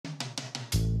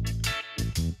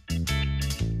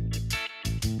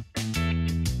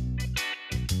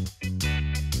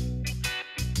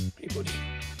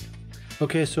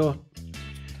Okay, so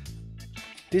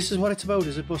this is what it's about,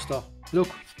 is it, Buster? Look,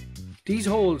 these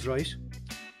holes, right?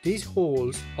 These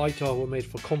holes I thought were made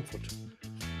for comfort.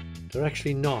 They're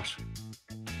actually not.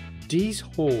 These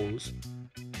holes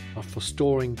are for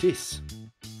storing this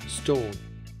stone.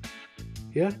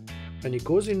 Yeah? And it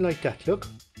goes in like that, look.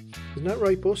 Isn't that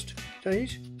right, Bust? Is that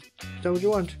it? Is that what you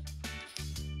want?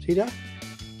 See that?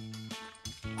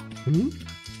 Hmm?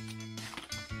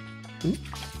 Hmm?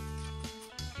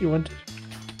 You want it?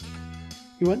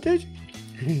 You want it?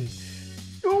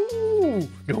 No!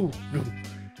 No, no,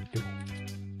 no.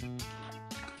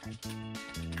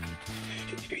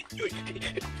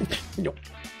 No.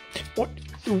 What?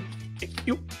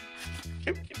 You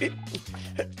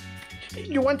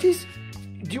want this?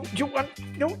 Do you want?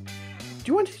 No. Do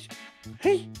you want it?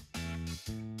 Hey,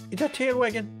 is that tail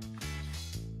wagging?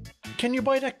 Can you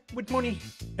buy that with money?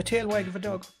 A tail wag of a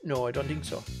dog? No, I don't think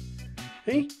so.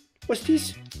 Hey, what's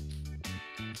this?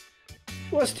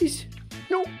 What's this?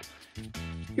 No,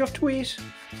 you have to wait.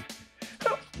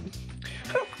 Oh.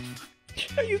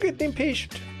 Are you getting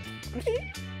impatient?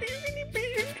 Hey, are you getting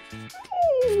impatient?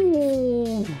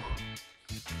 Oh.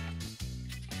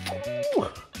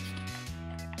 Oh.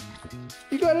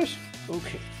 You got it?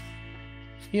 Okay.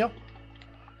 Yep.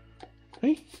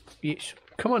 Hey? Yes.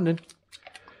 Come on then.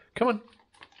 Come on.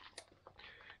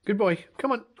 Good boy.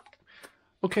 Come on.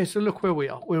 Okay, so look where we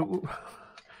are.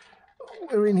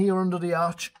 We're in here under the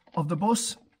arch of the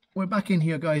bus. We're back in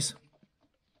here, guys.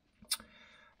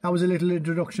 That was a little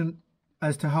introduction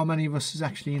as to how many of us is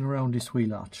actually in around this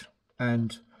wheel arch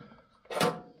and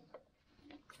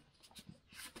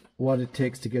what it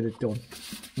takes to get it done.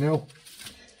 Now,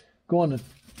 go on then.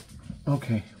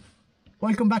 Okay.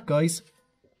 Welcome back, guys.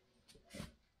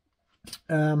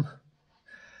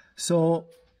 So,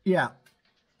 yeah,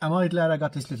 am I glad I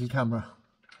got this little camera,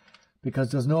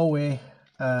 because there's no way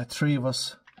three of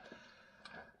us,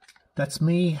 that's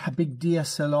me, a big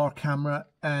DSLR camera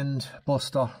and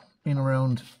Buster in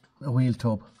around a wheel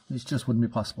tub. This just wouldn't be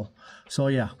possible. So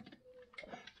yeah,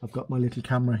 I've got my little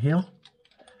camera here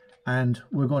and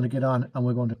we're going to get on and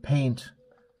we're going to paint.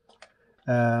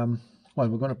 Well,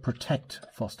 we're going to protect,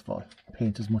 first of all.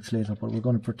 Paint is much later, but we're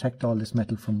going to protect all this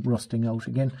metal from rusting out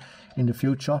again in the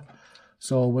future.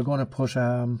 So we're going to put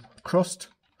crust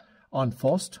on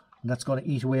first, and that's going to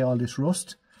eat away all this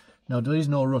rust. Now there is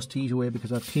no rust to eat away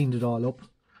because I've cleaned it all up.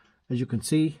 As you can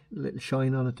see, a little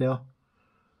shine on it there.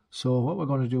 So what we're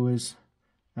going to do is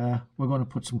we're going to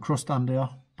put some crust on there,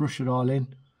 brush it all in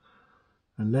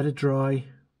and let it dry.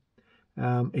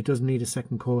 It doesn't need a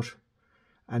second coat.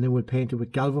 And then we'll paint it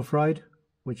with Galvafried,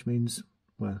 which means,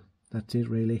 well, that's it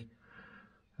really.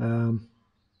 And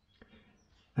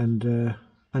then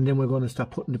we're going to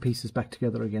start putting the pieces back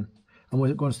together again. And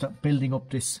we're going to start building up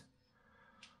this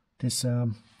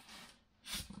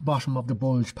bottom of the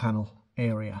bulge panel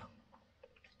area.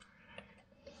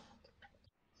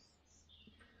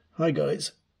 Hi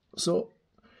guys, so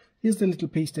here's the little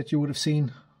piece that you would have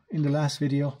seen in the last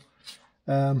video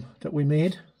that we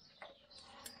made.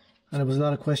 And there was a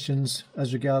lot of questions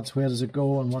as regards where does it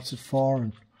go and what's it for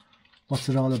and what's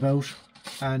it all about.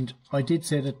 And I did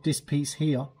say that this piece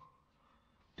here,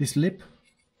 this lip,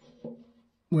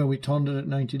 where we turned it at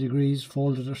 90 degrees,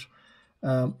 folded it,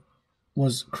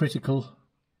 was critical,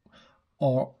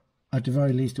 or at the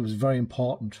very least it was very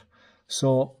important.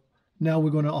 So now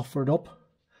we're going to offer it up.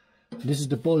 This is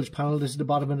the bulge panel, this is the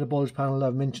bottom of the bulge panel.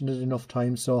 I've mentioned it enough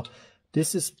times, so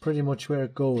this is pretty much where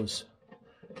it goes,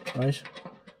 right?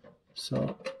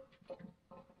 So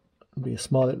it'll be a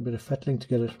small little bit of fettling to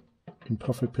get it in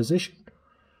perfect position.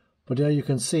 But there you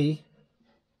can see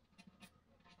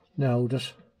now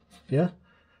that, yeah,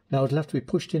 now it'll have to be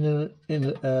pushed in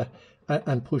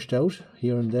and pushed out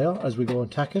here and there as we go and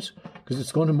tack it, because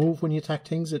it's going to move when you tack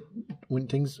things.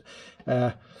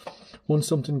 Once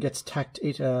something gets tacked,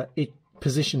 it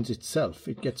positions itself.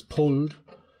 It gets pulled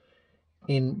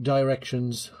in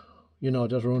directions, you know,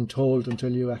 that are untold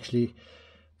until you actually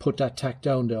put that tack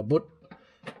down there. But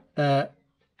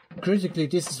critically,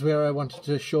 this is where I wanted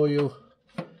to show you.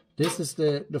 This is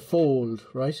the fold,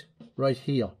 right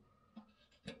here,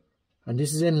 and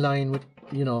this is in line with,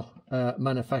 you know,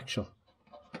 manufacture.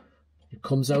 It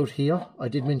comes out here. I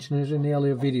did mention it in the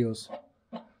earlier videos.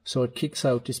 So it kicks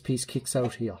out, this piece kicks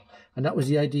out here. And that was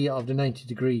the idea of the 90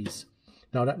 degrees.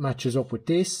 Now that matches up with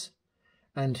this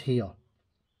and here.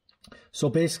 So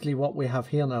basically what we have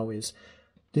here now is,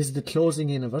 this is the closing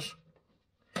in of it.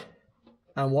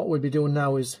 And what we'll be doing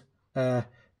now is,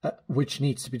 which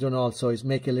needs to be done also, is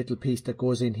make a little piece that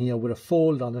goes in here with a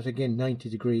fold on it, again 90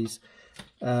 degrees,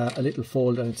 a little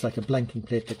fold, and it's like a blanking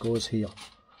plate that goes here.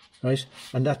 Right,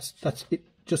 and that's it.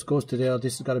 just goes to there.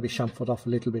 This has got to be chamfered off a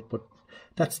little bit, but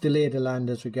that's the lay of the land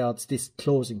as regards this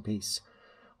closing piece.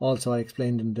 Also, I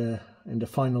explained in the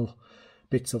final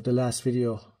bits of the last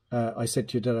video, I said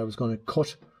to you that I was going to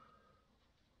cut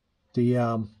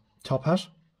the top hat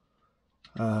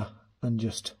and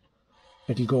just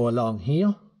it'll go along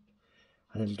here,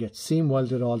 and it'll get seam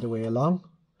welded all the way along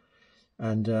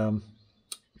and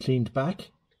cleaned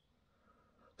back.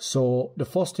 So the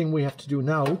first thing we have to do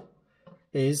now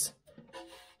is,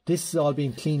 this is all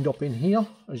being cleaned up in here.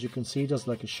 As you can see, there's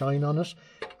like a shine on it,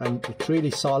 and it's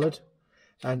really solid,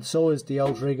 and so is the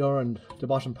outrigger and the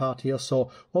bottom part here.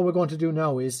 So what we're going to do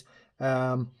now is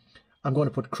I'm going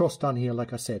to put crust on here,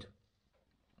 like I said,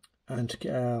 and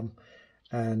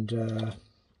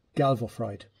galvo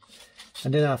fried,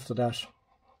 and then after that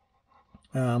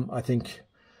I think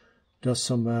there's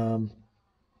some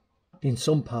in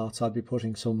some parts I'll be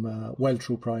putting some weld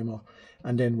through primer,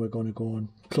 and then we're going to go and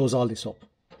close all this up.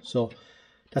 So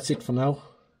that's it for now.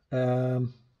 I'll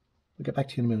get back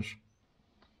to you in a minute.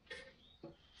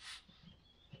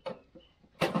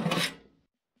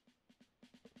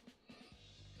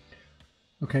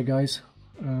 Okay guys,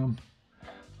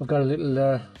 I've got a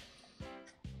little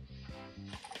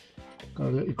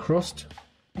crust,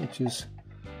 which is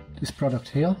this product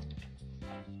here,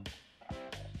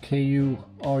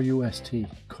 K-U-R-U-S-T,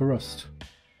 crust,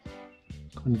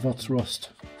 converts rust,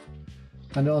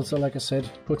 and also, like I said,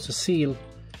 puts a seal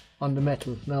on the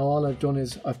metal. Now all I've done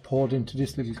is I've poured into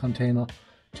this little container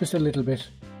just a little bit,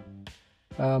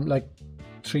 like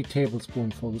 3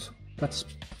 tablespoonfuls. That's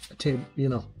a table, you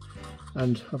know.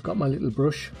 And I've got my little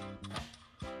brush,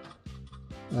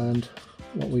 and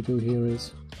what we do here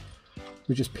is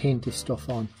we just paint this stuff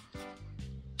on.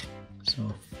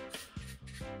 So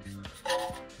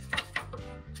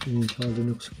into all the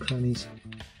nooks and crannies.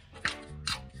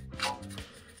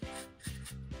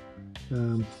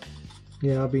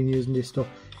 Yeah, I've been using this stuff.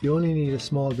 You only need a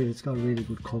small bit, it's got really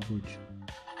good coverage.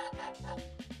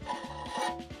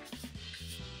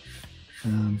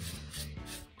 As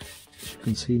you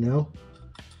can see now.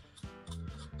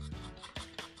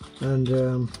 And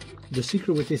the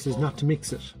secret with this is not to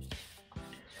mix it.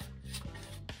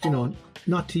 You know,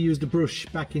 not to use the brush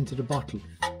back into the bottle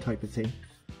type of thing.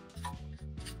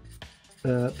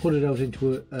 Put it out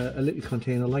into a little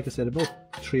container, like I said, about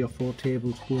 3 or 4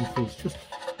 tablespoonfuls,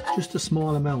 just a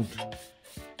small amount.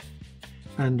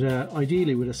 And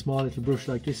ideally with a small little brush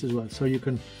like this as well, so you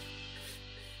can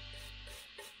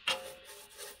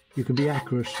be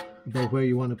accurate about where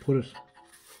you want to put it.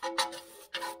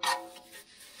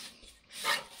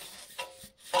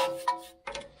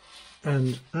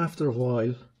 And after a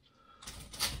while,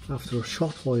 after a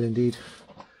short while indeed,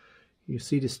 you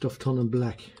see this stuff turning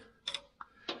black.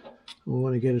 We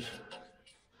want to get it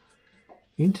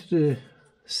into the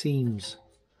seams.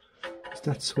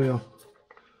 That's where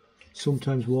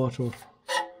sometimes water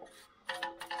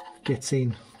gets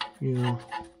in, you know,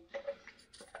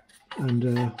 and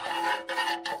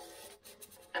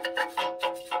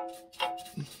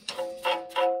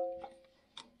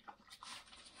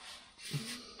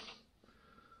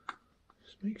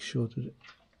just make sure that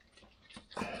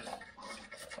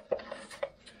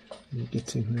it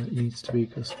gets in where it needs to be,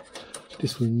 because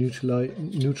this will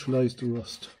neutralize the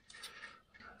rust.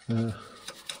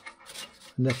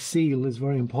 And that seal is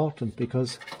very important,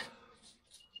 because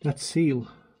that seal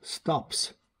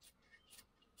stops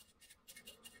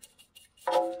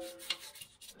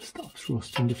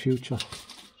rust in the future.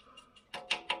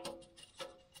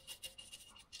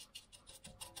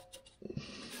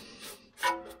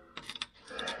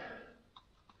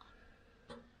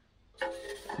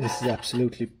 This is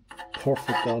absolutely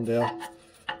perfect down there.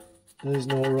 There's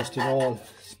no rust at all,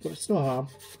 but it's no harm.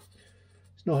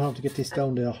 It's no harm to get this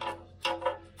down there.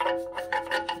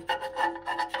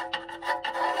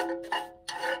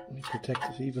 Let me protect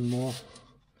it even more.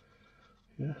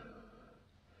 Yeah.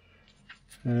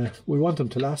 We want them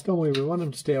to last, don't we? We want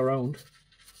them to stay around.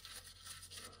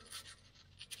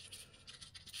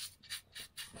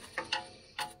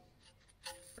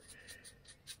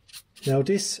 Now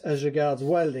this, as regards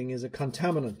welding, is a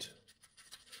contaminant.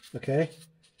 Okay?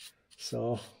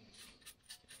 So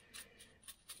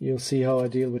you'll see how I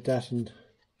deal with that, and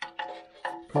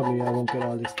probably I won't get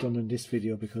all this done in this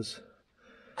video, because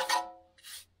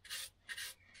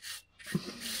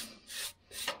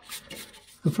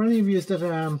and for any of you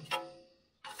that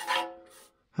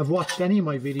have watched any of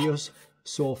my videos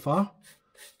so far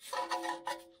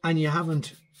and you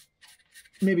haven't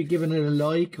maybe given it a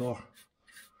like or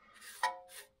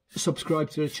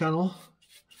subscribed to the channel,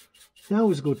 now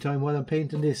is a good time while I'm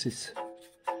painting this.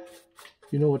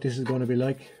 You know what this is going to be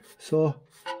like, so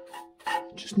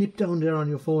just nip down there on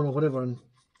your phone or whatever and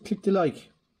click the like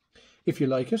if you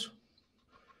like it,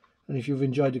 and if you've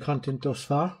enjoyed the content thus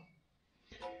far.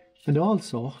 And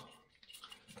also,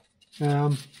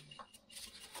 you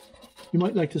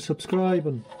might like to subscribe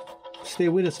and stay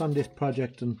with us on this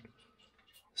project and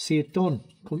see it done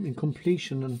in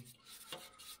completion. And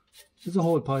there's a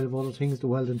whole pile of other things, the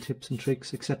welding tips and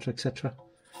tricks, etc, etc.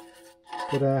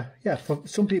 But yeah, for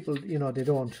some people, you know, they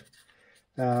don't,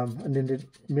 and then they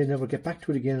may never get back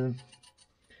to it again, and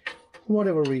for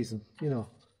whatever reason, you know,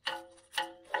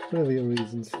 whatever your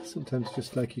reasons. Sometimes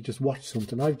just like you just watch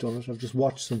something. I've done it. I've just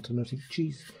watched something and I think,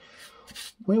 geez,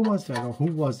 where was that, or who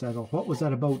was that, or what was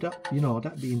that about? That, you know,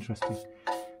 that'd be interesting.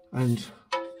 And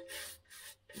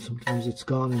sometimes it's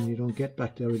gone and you don't get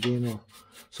back there again. Or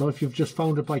so if you've just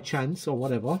found it by chance or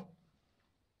whatever,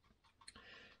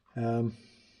 yeah,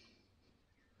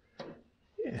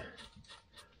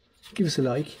 give us a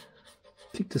like,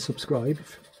 click to subscribe.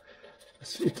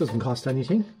 It doesn't cost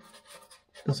anything,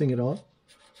 nothing at all.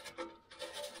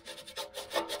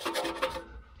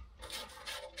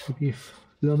 Maybe if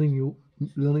learning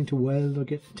to weld or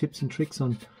get tips and tricks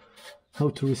on how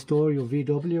to restore your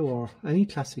VW or any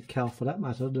classic car for that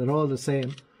matter, they're all the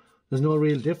same. There's no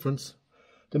real difference.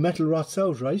 The metal rots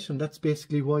out, right? And that's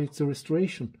basically why it's a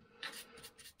restoration.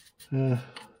 Yeah.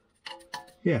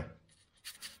 There's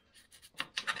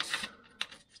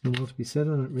no more to be said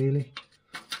on it, really.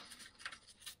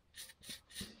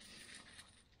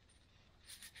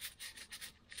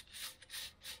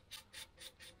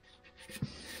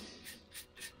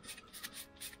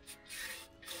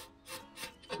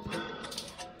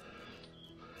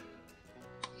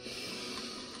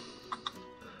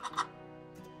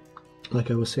 Like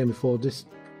I was saying before, this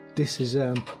is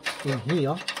in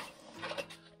here.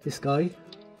 This guy,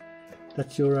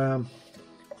 that's your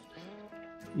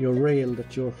rail,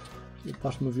 that your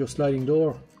bottom of your sliding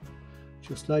door. It's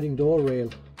your sliding door rail.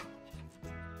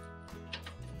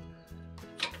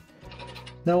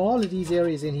 Now all of these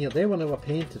areas in here, they were never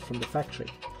painted from the factory.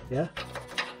 Yeah,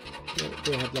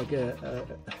 they had like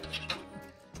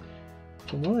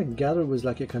from what I can gather, was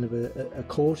like a kind of a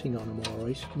coating on them, all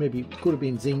right. Maybe it could have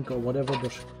been zinc or whatever,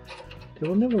 but they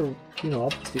were never, you know,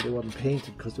 obviously they weren't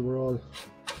painted because they were all.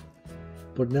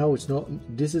 But now it's not.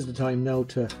 This is the time now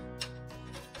to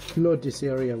flood this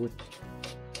area with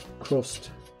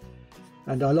crust,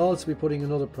 and I'll also be putting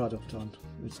another product on.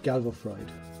 It's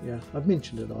Galvafride. Yeah, I've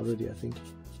mentioned it already, I think.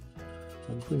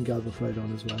 I'm putting Galvafride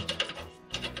on as well.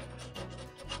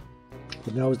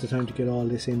 But now is the time to get all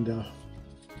this in there.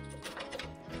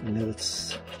 And then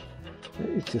it's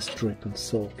just drip and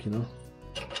soak, you know,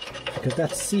 because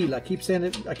that seal, I keep saying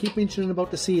it, I keep mentioning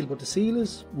about the seal, but the seal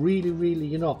is really, really,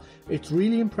 you know, it's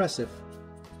really impressive.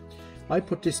 I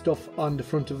put this stuff on the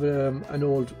front of an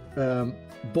old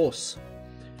bus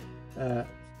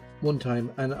one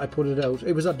time, and I put it out.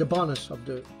 It was at the bonnet of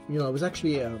the, you know, it was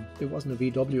actually it wasn't a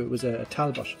VW, it was a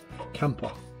Talbot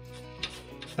camper,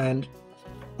 and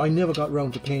I never got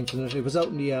round to painting it. It was out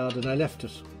in the yard and I left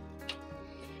it.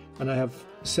 And I have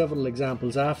several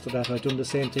examples after that. I've done the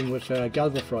same thing with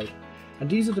Galvafride, and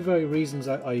these are the very reasons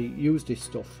I use this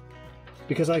stuff,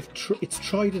 because it's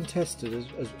tried and tested.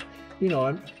 As you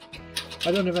know,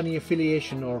 I don't have any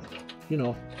affiliation, or, you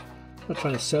know, I'm not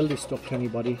trying to sell this stuff to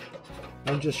anybody.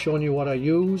 I'm just showing you what I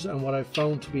use and what I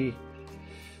found to be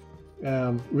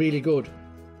really good,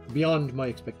 beyond my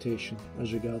expectation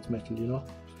as regards metal, you know,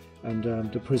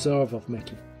 and the preserve of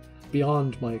metal,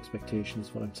 beyond my expectations,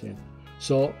 is what I'm saying.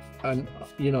 So, and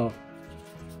you know,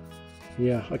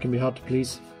 yeah, I can be hard to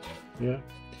please. Yeah,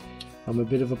 I'm a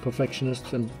bit of a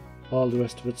perfectionist and all the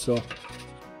rest of it, so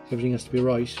everything has to be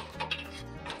right.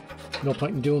 No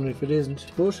point in doing it if it isn't.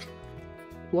 But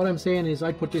what I'm saying is,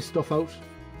 I put this stuff out,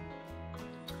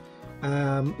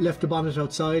 left the bonnet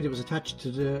outside. It was attached to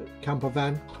the camper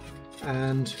van,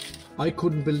 and I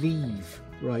couldn't believe,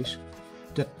 right,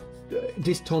 that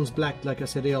this turns black. Like I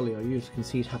said earlier, you can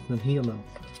see it happening here now,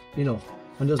 you know,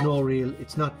 and there's no real,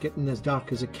 it's not getting as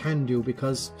dark as it can do,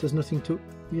 because there's nothing to,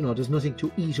 you know, there's nothing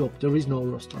to eat up. There is no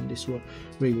rust on this one,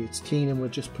 really. It's clean, and we're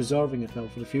just preserving it now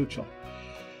for the future.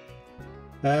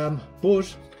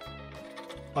 But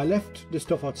I left the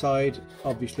stuff outside.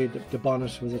 Obviously the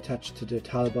bonnet was attached to the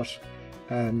Talbot,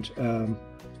 and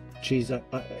geez, I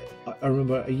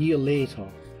remember a year later,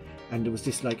 and there was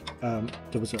this, like,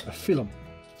 there was a film,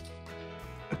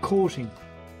 a coating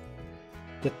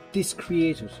that this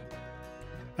created,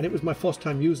 and it was my first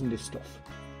time using this stuff,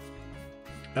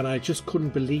 and I just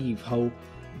couldn't believe how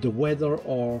the weather,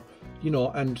 or, you know,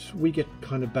 and we get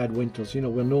kind of bad winters, you know,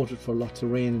 we're noted for lots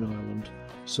of rain in Ireland,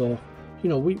 so, you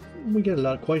know, we get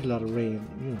quite a lot of rain,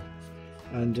 you know,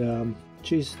 and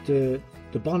geez, the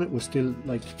bonnet was still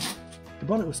like, the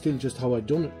bonnet was still just how I'd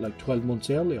done it like 12 months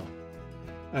earlier.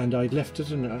 And I'd left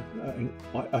it, and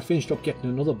I finished up getting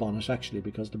another bonnet actually,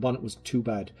 because the bonnet was too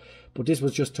bad. But this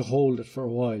was just to hold it for a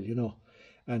while, you know.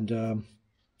 And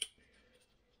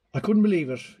I couldn't believe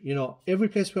it, you know. Every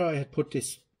place where I had put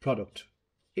this product,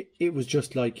 it was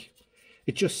just like,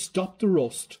 it just stopped the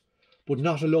rust. But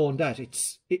not alone that,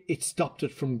 it stopped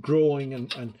it from growing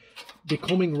and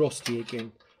becoming rusty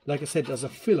again. Like I said, there's a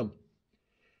film.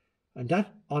 And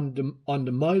that on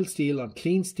the mild steel, on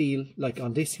clean steel, like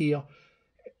on this here,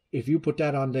 if you put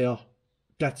that on there,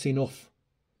 that's enough.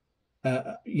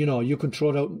 You know, you can throw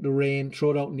it out in the rain,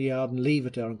 throw it out in the yard and leave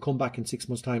it there and come back in 6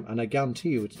 months' time. And I guarantee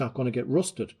you it's not going to get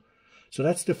rusted. So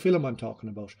that's the film I'm talking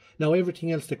about. Now,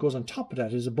 everything else that goes on top of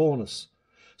that is a bonus.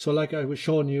 So like I was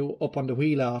showing you up on the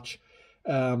wheel arch,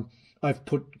 I've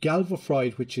put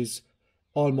Galvafried, which is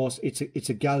almost, it's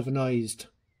a galvanized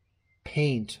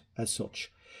paint as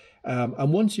such.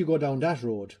 And once you go down that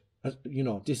road, you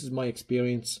know, this is my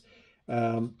experience,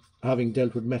 having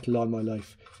dealt with metal all my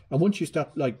life. And once you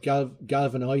start like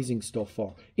galvanizing stuff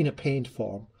or in a paint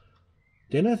form,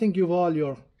 then I think you've all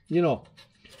your, you know,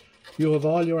 you have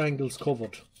all your angles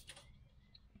covered.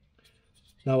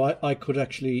 Now I could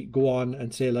actually go on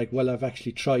and say like, well, I've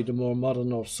actually tried the more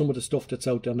modern or some of the stuff that's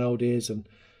out there nowadays, and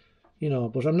you know,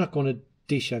 but I'm not going to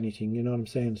dish anything, you know what I'm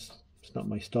saying? It's not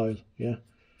my style, yeah.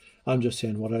 I'm just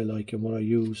saying what I like and what I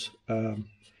use.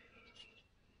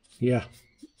 Yeah.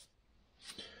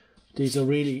 These are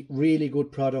really, really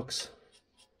good products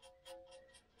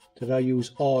that I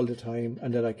use all the time,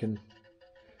 and that I can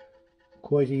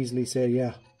quite easily say,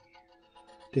 yeah,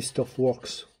 this stuff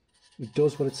works. It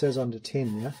does what it says on the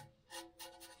tin, yeah?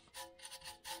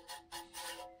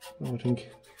 I think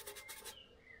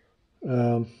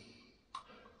I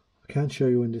can't show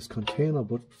you in this container,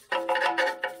 but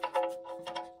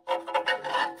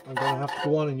I'm going to have to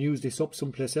go on and use this up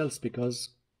someplace else because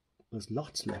there's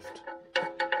lots left.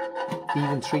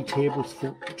 Even 3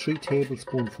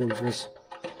 tablespoonfuls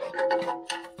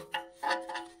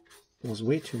was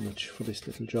way too much for this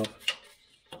little job.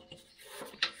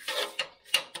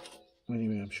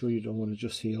 Anyway, I'm sure you don't want to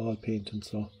just see all painting,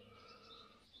 so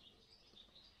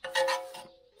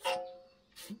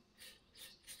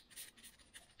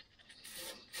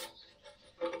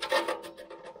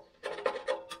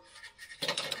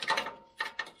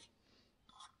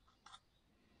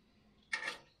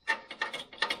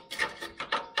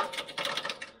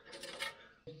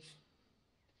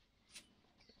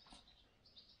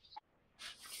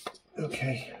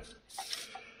okay.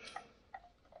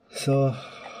 So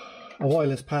a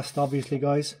while has passed, obviously,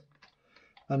 guys,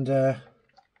 and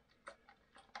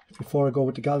before I go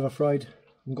with the Galvafried,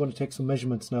 I'm going to take some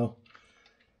measurements now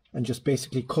and just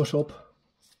basically cut up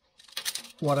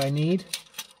what I need.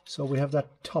 So we have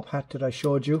that top hat that I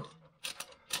showed you,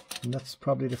 and that's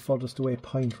probably the furthest away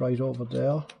point right over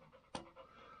there.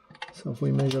 So if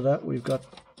we measure that, we've got,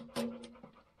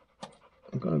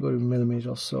 I'm going to go to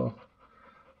millimeters, so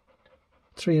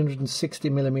 360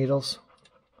 millimeters.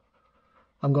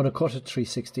 I'm going to cut it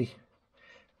 360,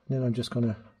 and then I'm just going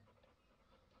to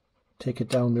take it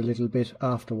down a little bit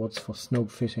afterwards for snug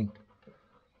fitting.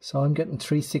 So I'm getting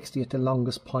 360 at the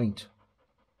longest point.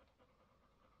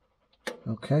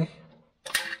 Okay,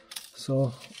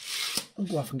 so I'll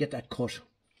go off and get that cut.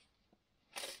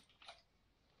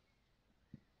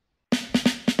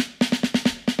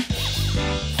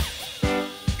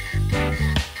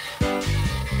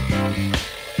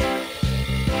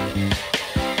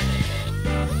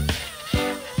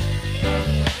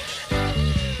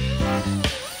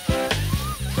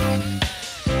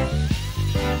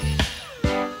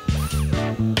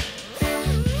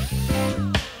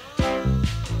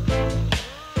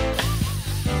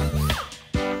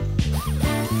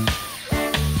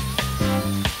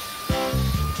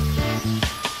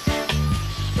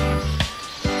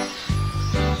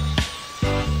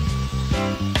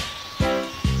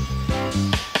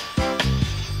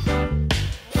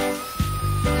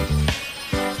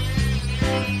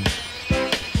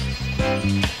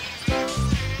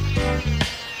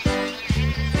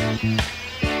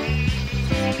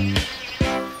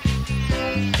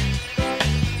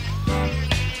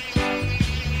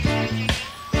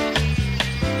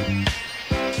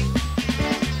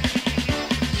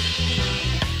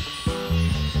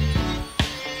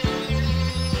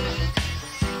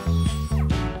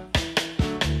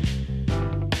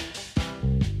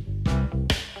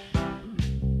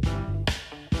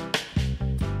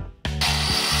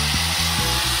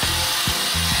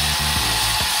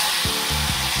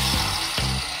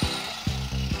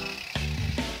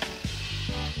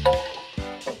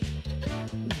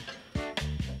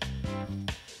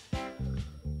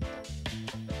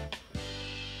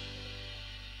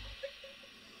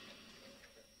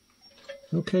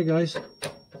 Okay guys,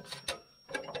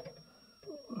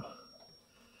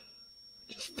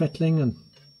 just fettling and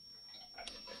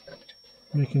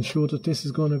making sure that this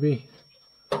is going to be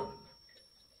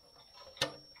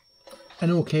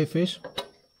an okay fit.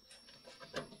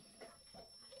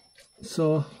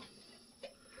 So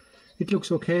it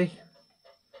looks okay.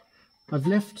 I've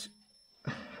left,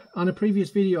 on a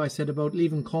previous video I said about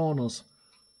leaving corners,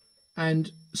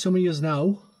 and some of you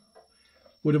now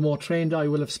with a more trained eye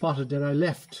will have spotted that I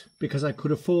left because I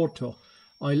could afford to.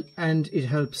 And it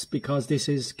helps because this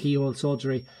is keyhole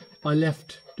surgery. I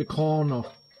left the corner.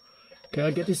 Okay,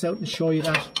 I'll get this out and show you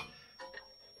that.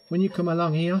 When you come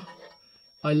along here,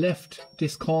 I left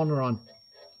this corner on.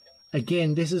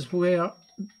 Again, this is where,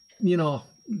 you know,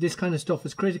 this kind of stuff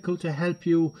is critical to help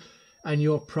you and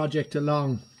your project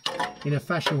along in a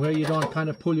fashion where you don't kind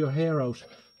of pull your hair out.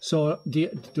 So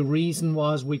the reason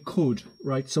was we could,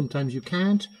 right? Sometimes you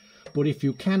can't, but if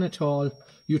you can at all,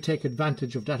 you take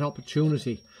advantage of that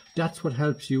opportunity. That's what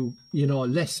helps you, you know,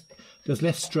 there's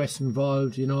less stress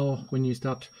involved, you know, when you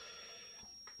start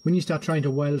trying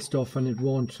to weld stuff and it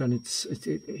won't, and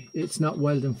it's not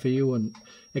welding for you, and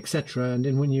etc. And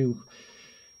then when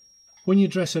you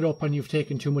dress it up and you've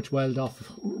taken too much weld off,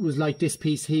 it was like this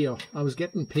piece here. I was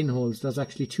getting pinholes. There's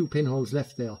actually 2 pinholes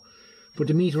left there, but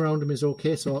the meat around them is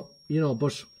okay. So, you know,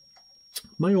 but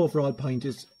my overall point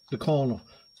is the corner.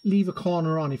 Leave a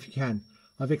corner on if you can.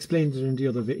 I've explained it in the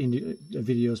other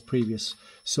videos previous.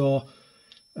 So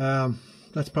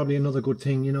that's probably another good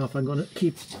thing, you know, if I'm going to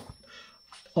keep.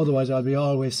 Otherwise, I'll be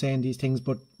always saying these things.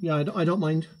 But yeah, I don't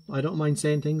mind. I don't mind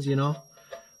saying things, you know.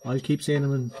 I'll keep saying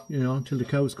them, and, you know, until the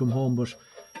cows come home. But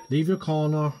leave your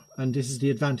corner, and this is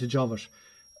the advantage of it.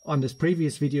 On this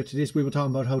previous video to this, we were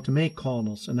talking about how to make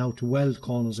corners and how to weld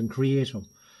corners and create them.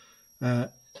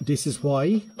 This is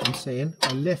why I'm saying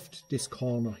I left this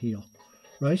corner here,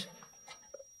 right?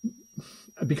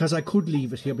 Because I could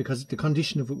leave it here because the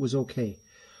condition of it was okay.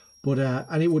 But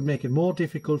and it would make it more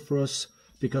difficult for us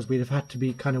because we'd have had to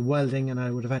be kind of welding, and I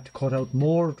would have had to cut out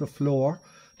more of the floor,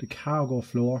 the cargo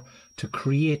floor, to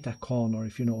create that corner,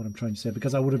 if you know what I'm trying to say,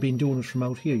 because I would have been doing it from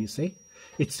out here, you see.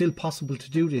 It's still possible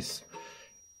to do this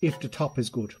if the top is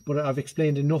good, but I've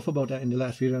explained enough about that in the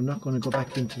last video. I'm not going to go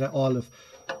back into that, all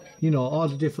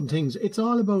the different things. It's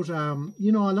all about,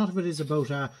 you know, a lot of it is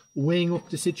about weighing up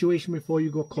the situation before you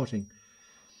go cutting.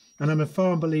 And I'm a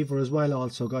firm believer as well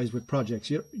also, guys, with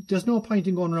projects. There's no point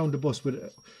in going around the bus with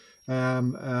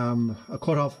a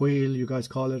cut-off wheel, you guys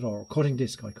call it, or cutting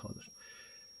disc, I call it.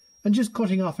 And just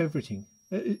cutting off everything.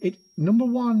 Number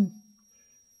one,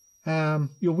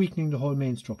 you're weakening the whole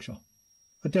main structure.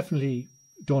 I definitely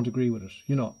don't agree with it.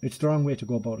 You know, it's the wrong way to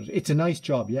go about it. It's a nice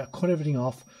job, yeah, cut everything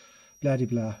off, blah de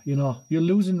blah. You know, you're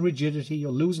losing rigidity,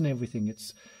 you're losing everything.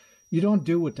 You don't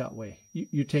do it that way.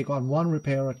 You take on one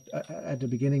repair at the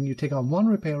beginning. You take on one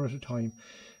repair at a time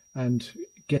and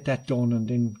get that done, and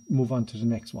then move on to the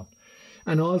next one.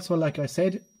 And also, like I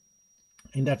said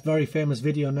in that very famous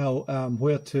video now,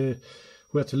 where to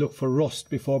look for rust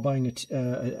before buying a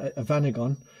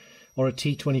Vanagon or a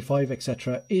T25,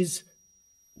 etc., is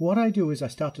what I do is I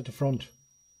start at the front.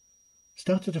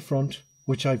 Start at the front,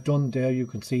 which I've done there. You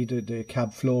can see the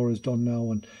cab floor is done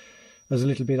now, and there's a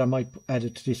little bit I might add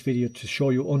it to this video to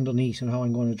show you underneath and how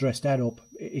I'm going to dress that up.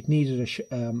 It needed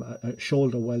a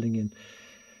shoulder welding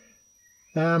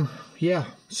in. Yeah,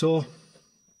 so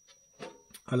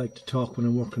I like to talk when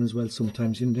I'm working as well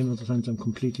sometimes, and then other times I'm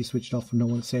completely switched off and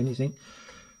don't want to say anything.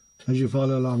 As you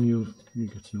follow along, you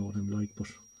get to know what I'm like, but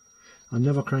I'm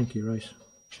never cranky, right?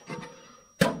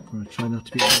 Or I try not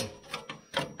to be.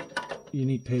 You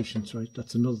need patience, right?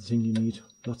 That's another thing you need.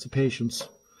 Lots of patience,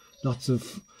 lots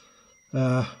of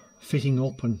fitting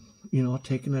up, and, you know,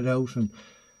 taking it out, and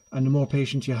the more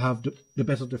patience you have, the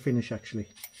better the finish, actually.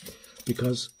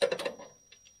 Because,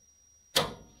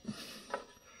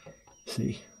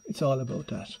 see, it's all about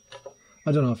that.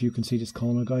 I don't know if you can see this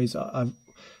corner, guys.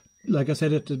 Like I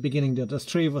said at the beginning, there's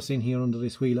 3 of us in here under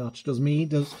this wheel arch. There's me,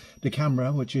 there's the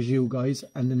camera, which is you guys,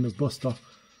 and then there's Buster,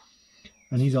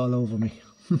 and he's all over me.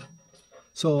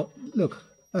 So, look,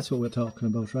 that's what we're talking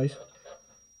about, right?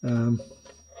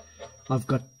 I've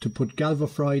got to put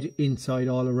Galvafried inside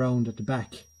all around at the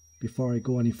back before I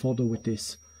go any further with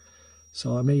this.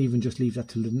 So I may even just leave that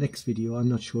till the next video. I'm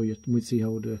not sure yet. We'll see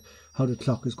how the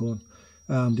clock is going.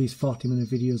 These 40-minute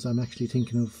videos, I'm actually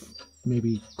thinking of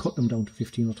maybe cut them down to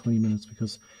 15 or 20 minutes,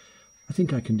 because I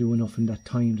think I can do enough in that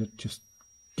time that just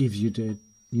gives you the,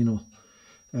 you know,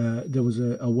 there was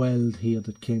a weld here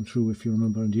that came through, if you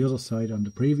remember, on the other side on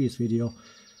the previous video.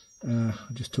 I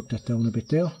just took that down a bit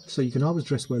there, so you can always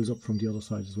dress welds up from the other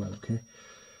side as well. Okay,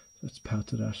 that's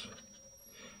part of that.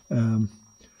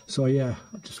 So yeah,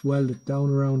 just weld it down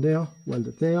around there, weld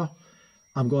it there.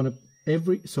 I'm going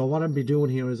to, so what I'll be doing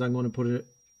here is I'm going to put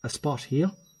a spot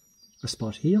here, a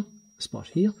spot here, a spot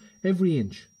here, every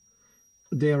inch,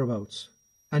 thereabouts,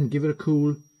 and give it a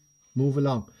cool move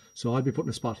along. So I'll be putting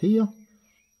a spot here,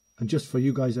 and just for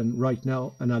you guys and right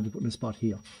now, and I'll be putting a spot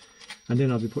here. And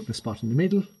then I'll be putting a spot in the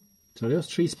middle. So there's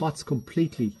 3 spots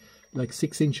completely like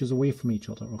 6 inches away from each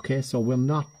other, okay? So we're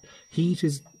not, heat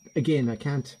is, again, I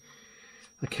can't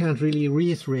really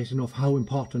reiterate enough how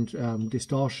important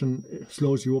distortion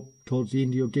slows you up towards the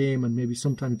end of your game and maybe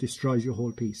sometimes destroys your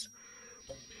whole piece.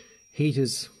 Heat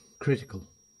is critical,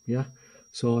 yeah?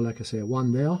 So like I say,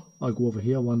 1 there, I'll go over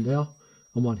here, 1 there,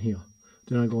 and 1 here.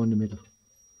 Then I'll go in the middle.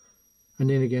 And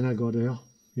then again I'll go there,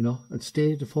 you know, and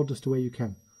stay the furthest away you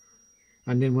can.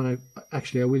 And then when I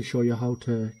will show you how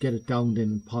to get it down then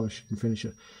and polish it and finish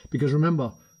it. Because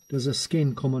remember, there's a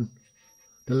skin coming.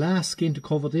 The last skin to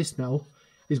cover this now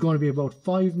is going to be about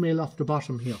 5 mil off the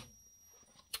bottom here.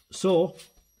 So,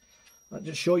 I'll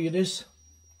just show you this.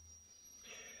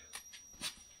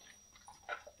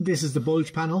 This is the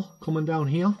bulge panel coming down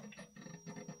here.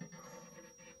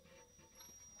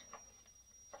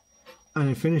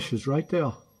 And it finishes right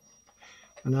there.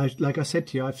 And like I said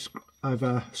to you, I've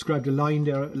scribed a line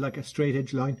there, like a straight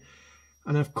edge line,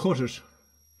 and I've cut it.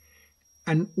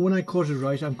 And when I cut it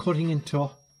right, I'm cutting into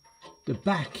the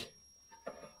back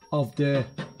of the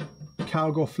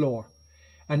cargo floor.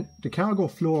 And the cargo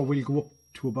floor will go up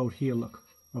to about here, look,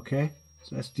 okay?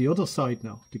 So that's the other side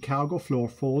now. The cargo floor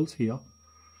folds here,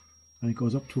 and it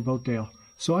goes up to about there.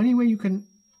 So anyway you can,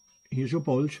 here's your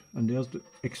bulge, and there's the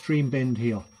extreme bend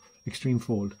here, extreme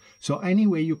fold. So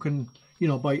anyway you can, you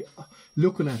know, by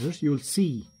looking at it, you'll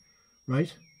see,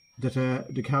 right, that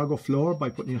the cargo floor, by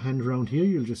putting your hand around here,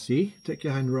 you'll just see, take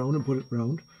your hand around and put it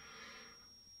around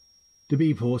the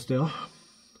B-post there,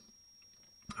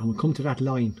 and we'll come to that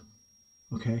line,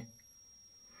 okay?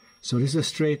 So this is a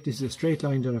straight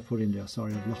line that I've put in there.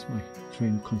 Sorry, I've lost my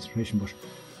train of concentration, but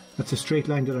that's a straight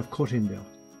line that I've cut in there.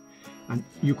 And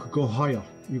you could go higher,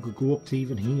 you could go up to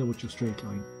even here with your straight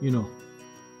line, you know.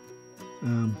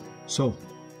 So,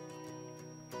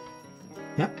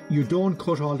 yeah, you don't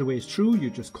cut all the way through, you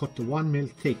just cut the 1 mil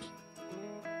thick,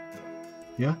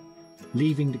 yeah,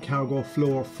 leaving the cargo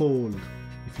floor fold,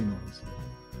 if you notice,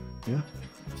 yeah.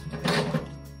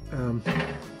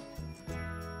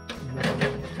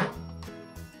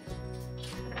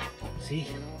 See,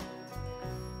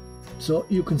 so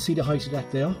you can see the height of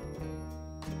that there,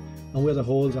 and where the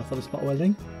holes are for the spot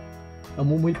welding.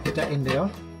 And when we put that in there,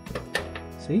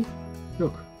 see,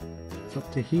 look, it's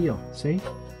up to here, see.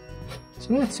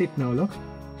 So that's it now, look.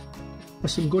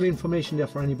 There's some good information there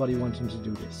for anybody wanting to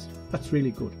do this. That's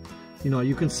really good. You know,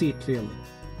 you can see it clearly,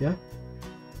 yeah?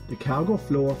 The cargo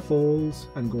floor folds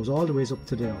and goes all the ways up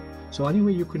to there. So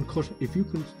anyway you can cut, if you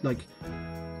can, like,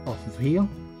 off of here,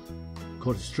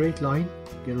 cut a straight line,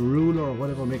 get a ruler or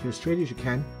whatever, make it as straight as you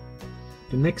can.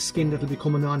 The next skin that'll be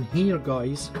coming on here,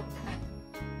 guys,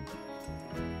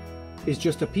 is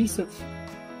just a piece of,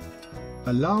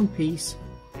 a long piece,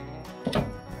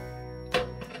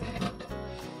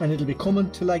 and it'll be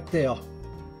coming to like there.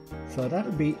 So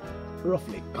that'll be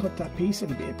roughly, cut that piece,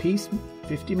 it'll be a piece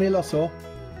 50 mil or so,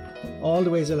 all the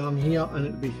ways along here, and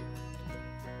it'll be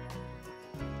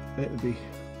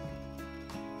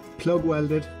plug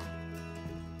welded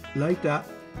like that.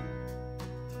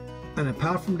 And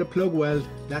apart from the plug weld,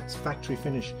 that's factory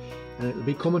finish, and it'll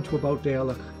be coming to about there,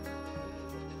 look.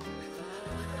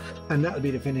 And that'll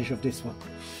be the finish of this one,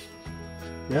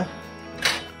 yeah.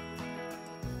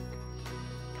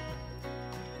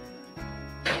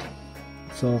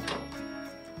 So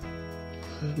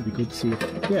it'll be good to see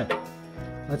it. Yeah,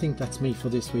 I think that's me for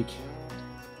this week.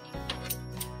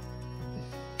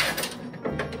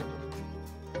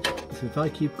 So if I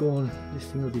keep going, this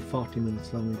thing will be 40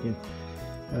 minutes long again.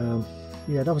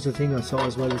 Yeah, that was the thing I saw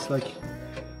as well. It's like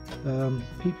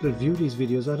people that view these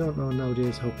videos, I don't know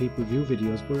nowadays how people view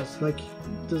videos, but it's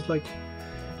like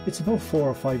it's about 4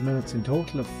 or 5 minutes in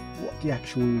total of what the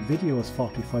actual video is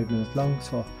 45 minutes long.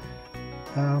 So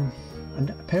and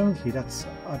apparently that's,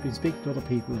 I've been speaking to other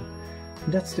people,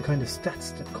 and that's the kind of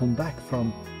stats that come back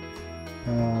from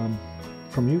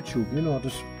YouTube, you know,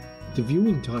 just the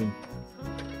viewing time.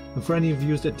 And for any of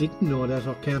you that didn't know that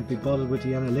or can't be bothered with the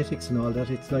analytics and all that,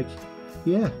 it's like,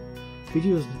 yeah,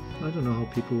 videos, I don't know how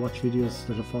people watch videos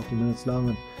that are 40 minutes long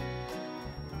and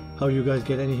how you guys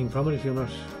get anything from it if you're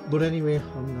not. But anyway,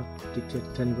 I'm not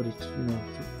dictating to anybody to, you know,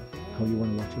 how you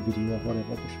want to watch a video or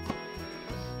whatever. But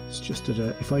it's just that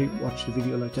if I watch the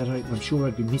video like that, I'm sure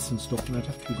I'd be missing stuff and I'd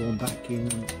have to be going back in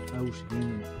and out,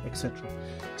 in, etc.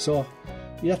 So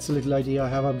that's a little idea I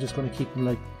have. I'm just going to keep them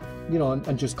like, you know,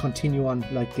 and just continue on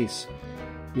like this,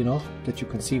 you know, that you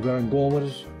can see where I'm going with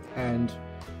it. And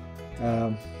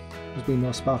there's been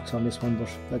no sparks on this one, but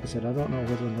like I said, I don't know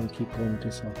whether I'm going to keep going with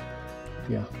this or,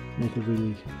 yeah, make it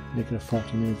a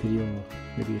 40-minute video, or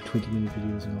maybe a 20-minute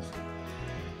video is enough.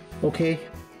 Okay,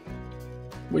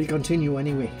 we'll continue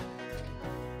anyway.